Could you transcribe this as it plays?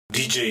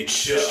DJ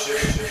Chic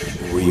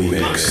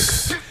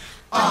Remix.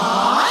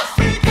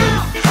 Freak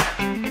out.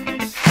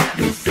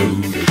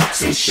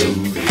 So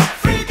shoot it.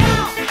 Freak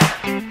out.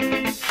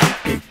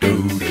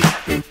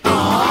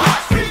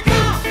 Freak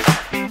out.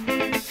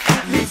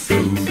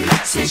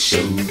 So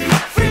shoot it.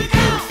 Freak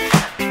out.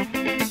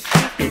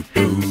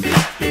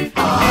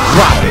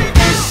 Drop it.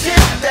 This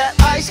shit, that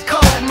ice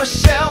cold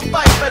Michelle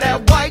fight for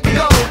that white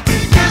gold.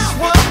 This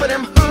one for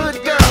them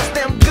hood girls,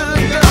 them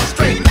good girls,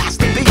 straight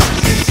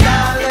masterpieces.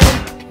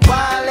 Stylin',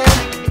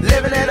 wildin',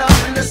 living it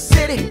up in the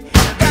city.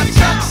 Got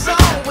Chuck's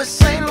on with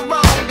Saint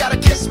Laurent, gotta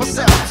kiss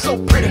myself, I'm so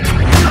pretty.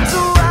 I'm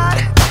too hot.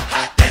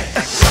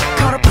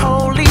 Call the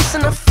police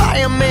and the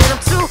fireman, I'm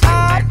too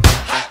hot.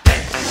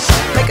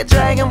 Make a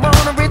dragon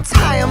wanna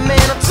retire,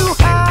 man, I'm too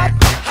hot.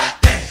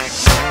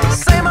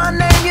 Say my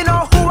name, you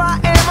know who I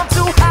am, I'm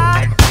too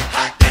hot.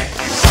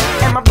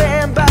 And my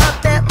band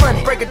bout that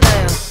money, break it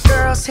down.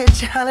 Girls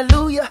hit you,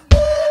 hallelujah.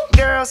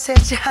 Girls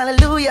hit you,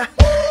 hallelujah.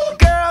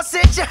 Girls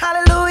hit you,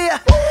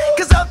 hallelujah.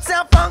 Cause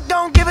Uptown Funk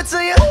don't give it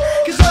to you.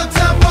 Cause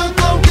Uptown Funk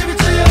don't give it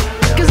to you.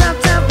 Cause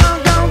Uptown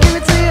Funk don't give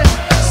it to you.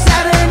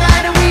 Saturday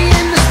night and we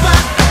in the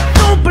spot.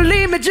 Don't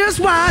believe me, just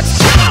watch.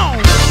 Come on.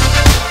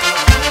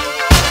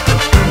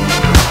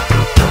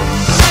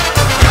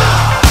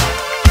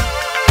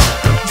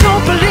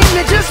 Don't believe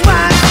me, just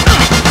watch.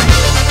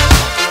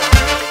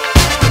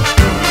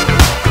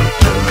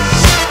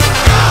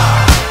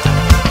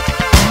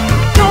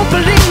 Don't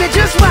believe me,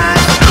 just watch.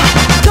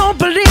 Don't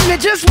believe me,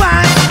 just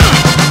watch.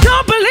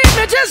 Don't believe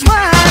me, just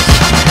watch.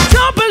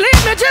 Don't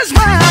believe me, just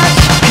watch.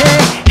 Hey,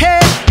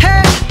 hey,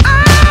 hey,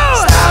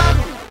 oh! Stop.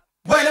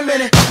 Wait a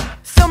minute.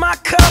 Fill my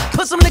cup,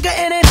 put some nigga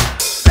in it.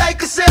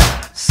 Take a sip,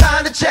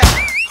 sign the check.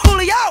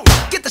 Julio,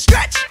 get the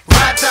stretch.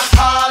 Right to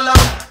Harlem,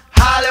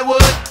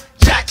 Hollywood,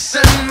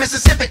 Jackson,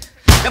 Mississippi.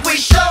 If we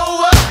show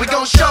up, we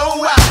gon'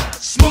 show out.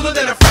 Smoother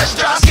than a fresh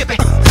drop. Skip it.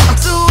 I'm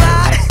too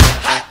hot.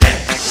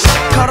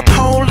 Call the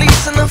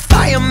police and the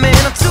fireman.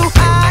 I'm too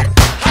hot.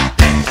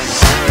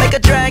 Make a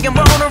dragon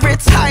wanna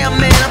retire,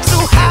 man. I'm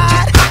too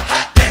hot.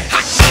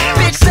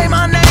 Bitch, say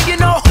my name, you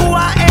know who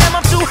I am.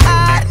 I'm too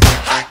hot.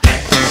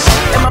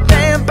 And my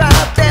band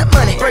bout that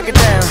money. Break it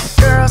down.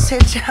 Girls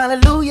hit you,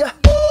 hallelujah.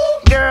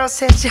 Girls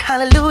hit you,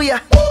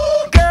 hallelujah.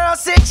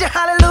 Girls hit you,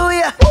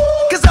 hallelujah.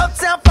 Cause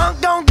Uptown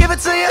Funk don't give it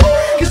to you.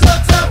 Cause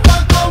Uptown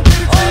Funk don't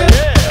give it to you.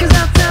 Cause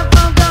Uptown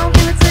Funk don't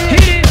give it to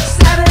you.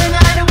 Saturday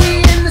night and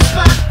we in the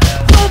spot.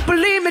 Don't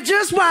believe me,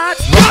 just watch.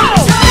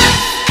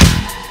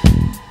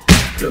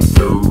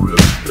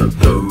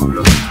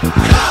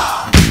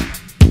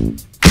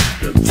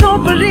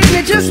 Don't believe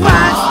me, just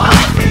watch.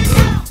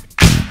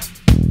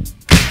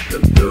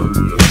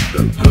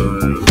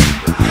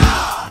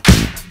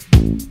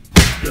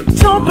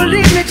 Don't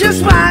believe me,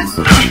 just watch.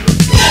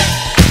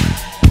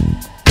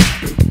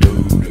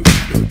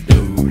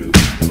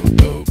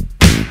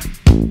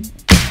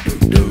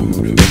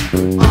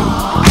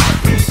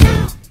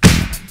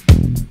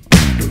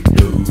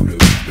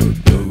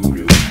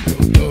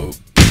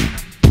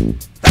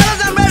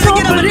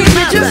 Don't believe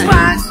me, just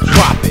watch.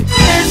 Drop it.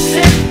 This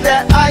is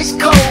that ice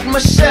cold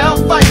Michelle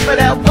fight for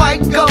that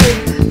white gold.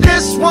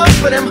 This one's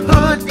for them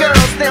hood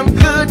girls, them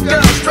good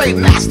girls, straight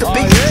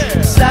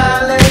masterpieces.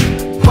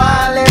 Stylin',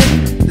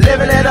 wildin',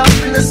 living it up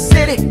in the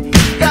city.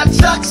 Got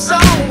Chuck's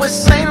on with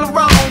Saint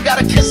Laurent,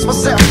 gotta kiss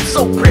myself, I'm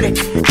so pretty.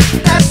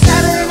 That's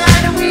Saturday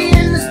night and we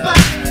in the spot.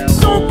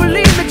 Don't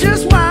believe me,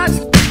 just watch.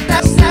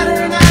 That's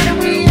Saturday night and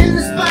we in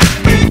the spot.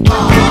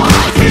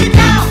 Freak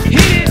out.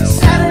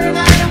 Saturday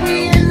night and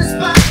we in the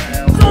spot.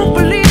 Don't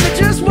believe me,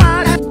 just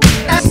watch.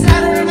 That's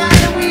Saturday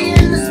night and we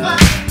in the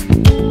spot.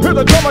 Hear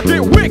the drummer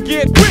get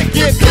wicked,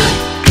 wicked.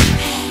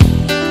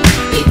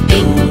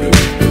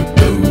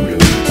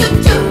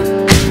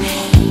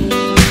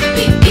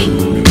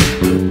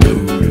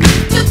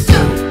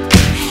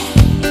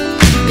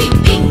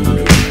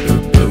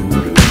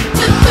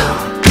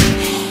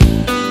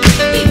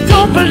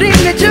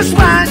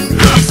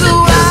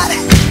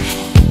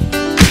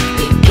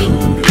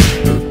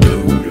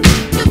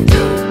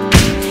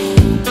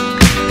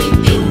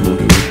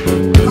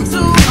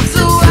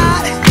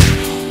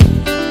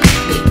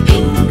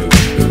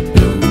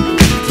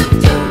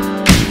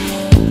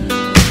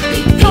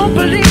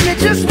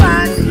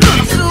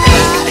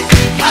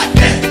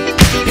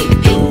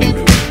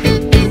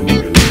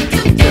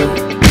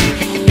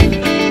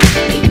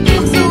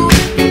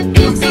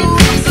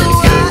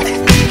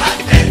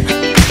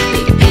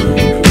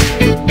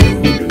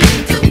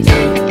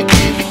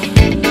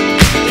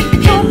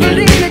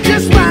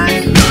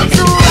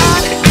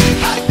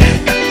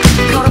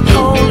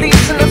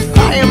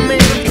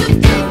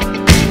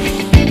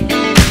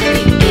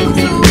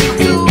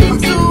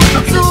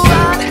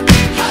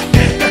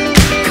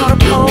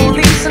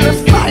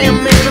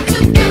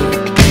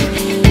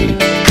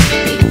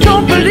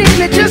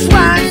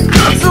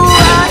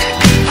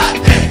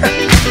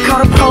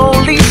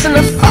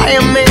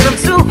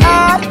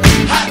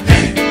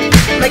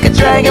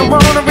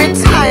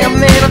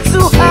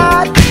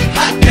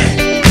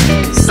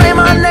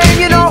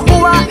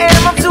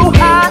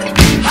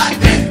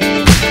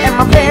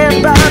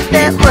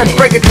 that? Let's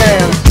break it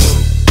down.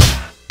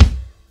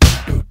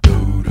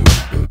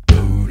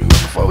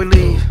 Before we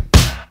leave,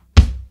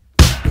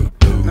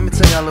 let me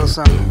tell y'all a little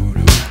something.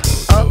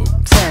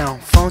 Uptown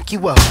funk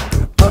you up.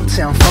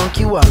 Uptown funk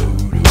you up.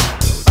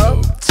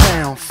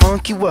 Uptown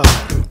funk you up.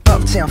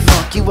 Uptown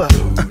funk you up.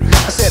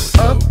 I said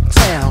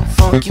uptown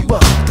funk you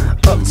up.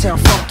 Uptown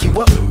funk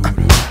you up.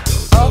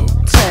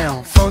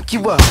 Uptown funk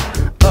you up.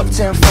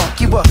 Uptown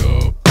funk you up.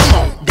 Come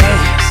on,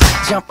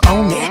 dance, jump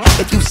on it.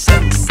 If you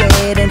sexed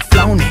and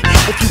flown it,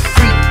 if you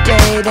freaked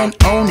dead and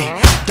own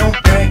it, don't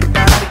brag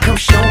about it, come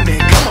show me.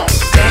 Come on,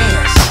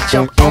 dance,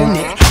 jump on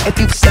it. If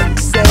you sexed